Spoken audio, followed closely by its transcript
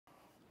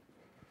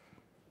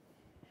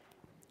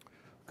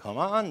Come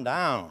on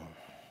down.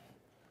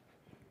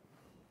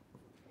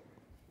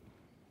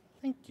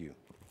 Thank you.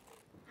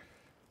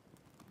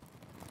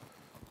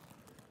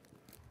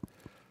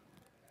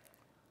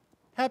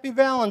 Happy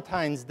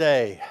Valentine's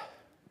Day.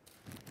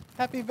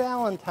 Happy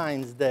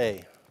Valentine's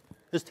Day.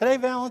 Is today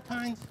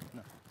Valentine's?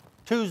 No.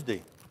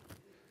 Tuesday.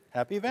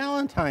 Happy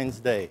Valentine's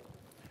Day.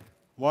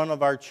 One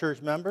of our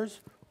church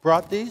members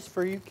brought these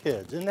for you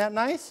kids. Isn't that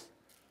nice?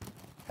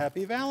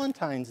 Happy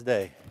Valentine's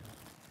Day.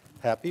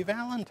 Happy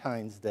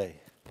Valentine's Day.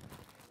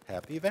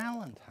 Happy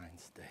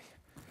Valentine's Day.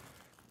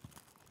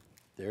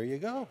 There you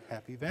go.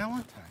 Happy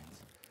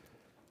Valentine's.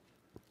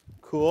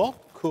 Cool,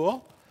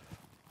 cool.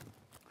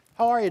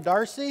 How are you,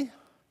 Darcy?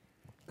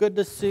 Good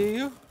to see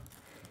you.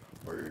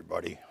 Where are you,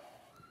 buddy?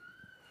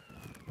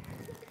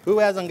 Who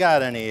hasn't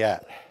got any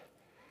yet?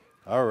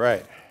 All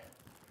right.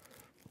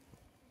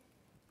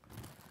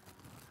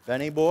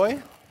 Benny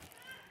boy.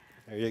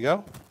 There you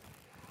go.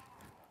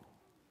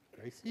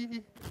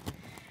 Tracy.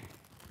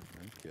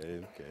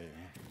 Okay.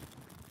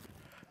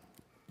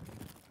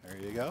 There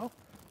you go.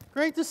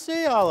 Great to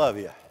see all of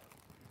you.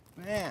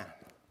 Man.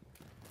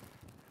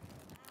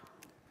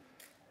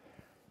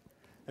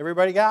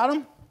 Everybody got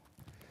them?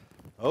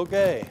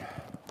 Okay.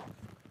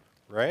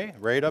 Ray,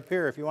 right up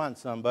here if you want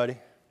somebody.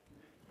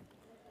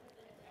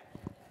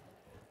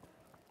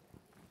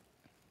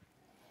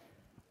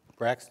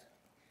 Braxton,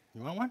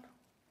 you want one?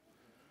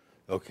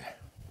 Okay.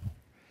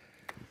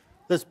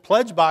 This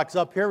pledge box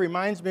up here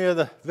reminds me of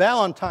the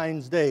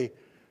Valentine's Day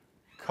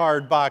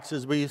card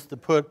boxes we used to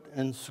put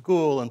in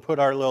school and put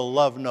our little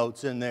love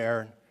notes in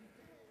there.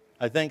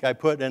 I think I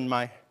put in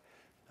my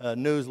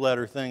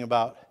newsletter thing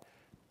about,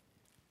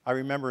 I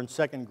remember in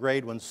second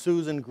grade when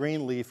Susan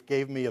Greenleaf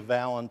gave me a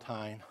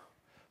Valentine.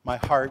 My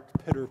heart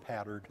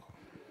pitter-pattered.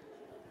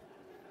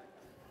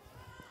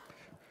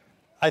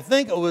 I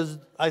think it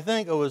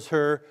was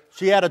her.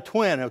 She had a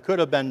twin. It could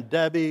have been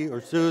Debbie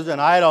or Susan.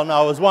 I don't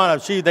know. It was one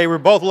of they were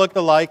both looked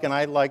alike, and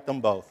I liked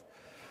them both.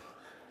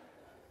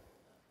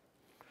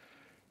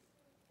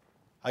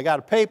 I got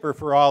a paper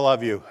for all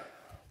of you.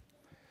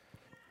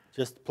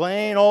 Just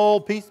plain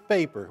old piece of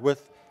paper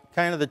with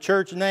kind of the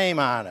church name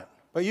on it.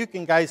 But you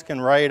guys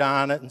can write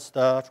on it and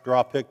stuff,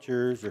 draw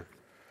pictures, or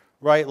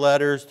write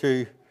letters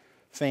to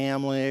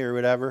family or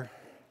whatever.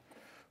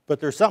 But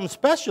there's something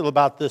special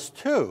about this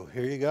too.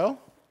 Here you go.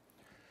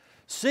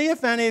 See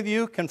if any of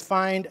you can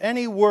find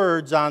any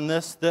words on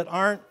this that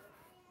aren't,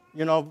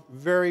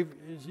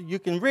 you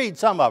can read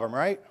some of them,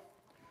 right?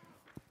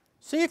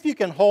 See if you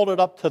can hold it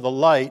up to the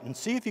light and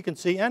see if you can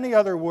see any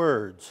other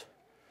words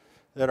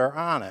that are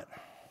on it.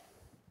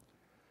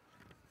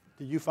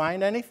 Did you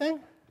find anything?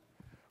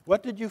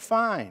 What did you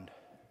find?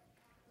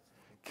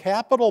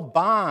 Capitol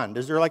Bond.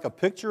 Is there like a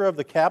picture of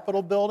the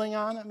Capitol building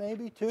on it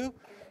maybe too?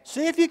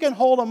 See if you can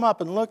hold them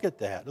up and look at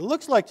that. It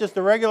looks like just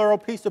a regular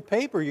old piece of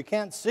paper. You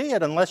can't see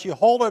it unless you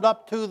hold it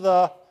up to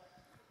the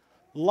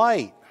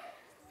light.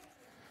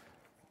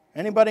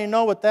 Anybody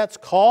know what that's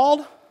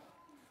called?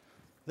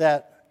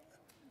 That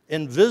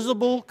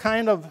invisible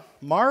kind of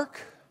mark?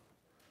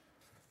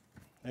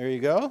 There you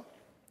go.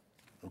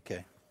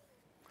 Okay.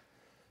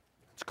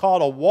 It's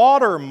called a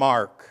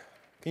watermark.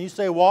 Can you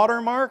say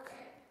watermark?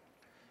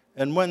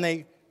 And when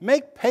they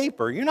make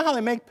paper, you know how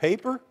they make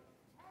paper?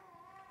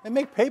 They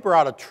make paper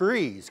out of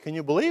trees. Can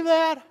you believe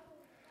that?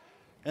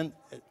 And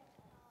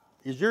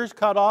is yours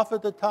cut off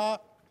at the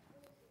top?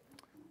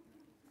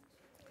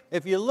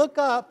 If you look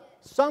up,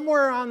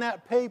 somewhere on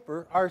that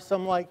paper are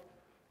some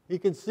you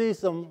can see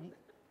some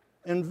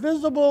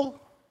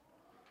invisible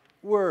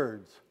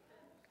words.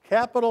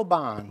 Capitol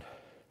Bond.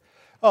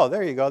 Oh,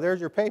 there you go. There's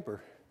your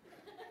paper.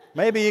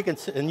 Maybe you can,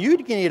 and you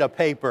can eat a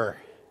paper.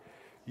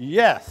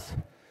 Yes.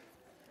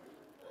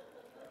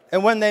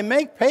 And when they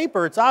make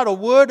paper, it's out of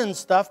wood and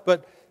stuff,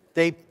 but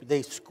they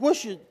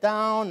squish it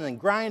down and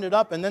grind it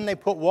up, and then they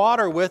put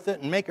water with it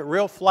and make it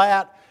real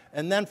flat.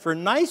 And then for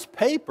nice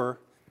paper,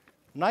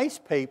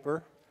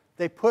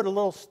 they put a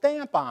little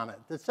stamp on it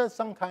that says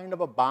some kind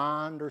of a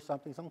bond or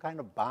something, some kind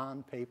of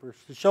bond paper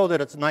to show that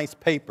it's nice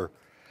paper.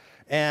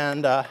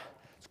 And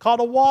it's called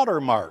a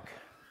watermark.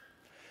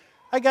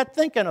 I got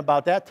thinking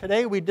about that.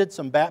 Today we did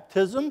some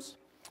baptisms.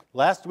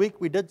 Last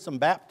week we did some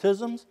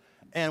baptisms,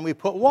 and we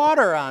put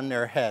water on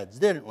their heads,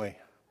 didn't we?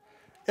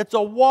 It's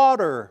a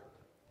water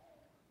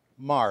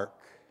mark.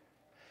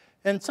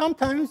 And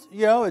sometimes,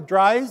 it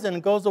dries and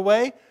it goes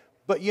away.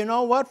 But you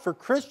know what? For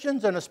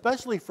Christians, and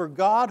especially for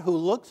God who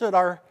looks at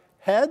our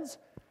heads,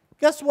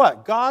 guess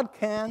what? God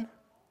can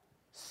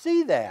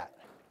see that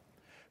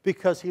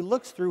because He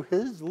looks through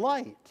His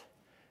light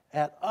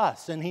at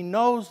us, and He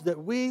knows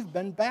that we've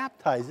been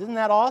baptized. Isn't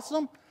that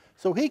awesome?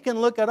 So He can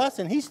look at us,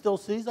 and He still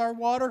sees our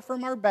water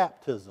from our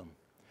baptism.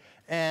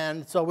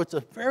 And so it's a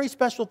very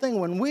special thing.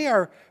 When we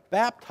are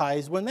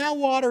baptized, when that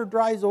water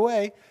dries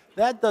away,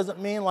 that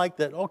doesn't mean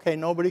okay,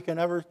 nobody can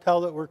ever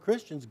tell that we're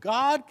Christians.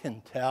 God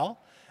can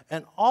tell.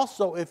 And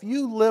also, if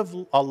you live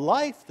a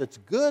life that's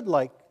good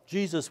like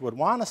Jesus would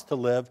want us to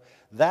live,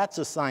 that's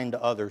a sign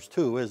to others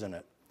too, isn't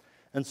it?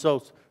 And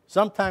so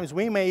sometimes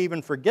we may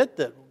even forget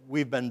that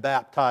we've been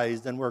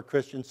baptized and we're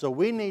Christians. So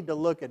we need to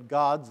look at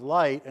God's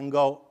light and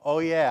go, oh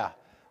yeah,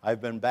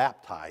 I've been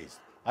baptized.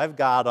 I've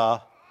got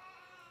a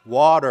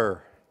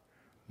water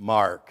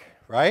mark,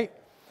 right,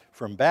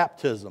 from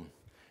baptism.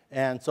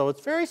 And so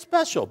it's very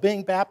special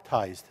being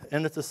baptized.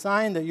 And it's a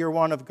sign that you're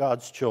one of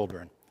God's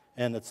children.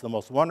 And it's the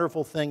most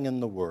wonderful thing in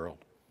the world.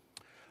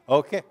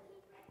 Okay.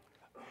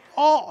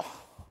 Oh,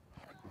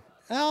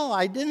 well,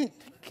 I didn't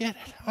get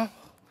it. Oh,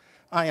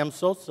 I am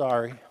so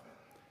sorry.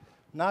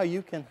 Now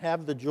you can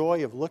have the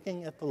joy of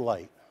looking at the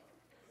light.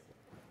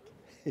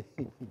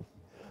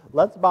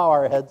 Let's bow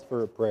our heads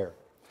for a prayer.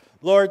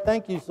 Lord,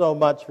 thank you so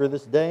much for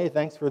this day.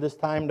 Thanks for this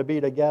time to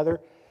be together.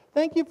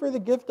 Thank you for the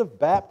gift of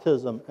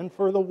baptism and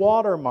for the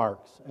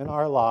watermarks in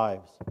our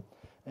lives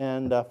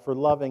and for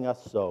loving us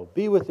so.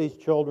 Be with these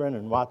children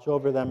and watch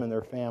over them and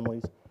their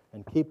families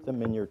and keep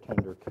them in your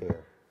tender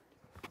care.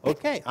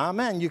 Okay,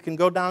 amen. You can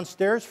go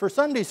downstairs for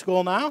Sunday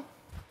school now.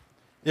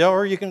 Yeah,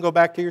 or you can go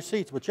back to your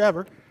seats,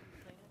 whichever.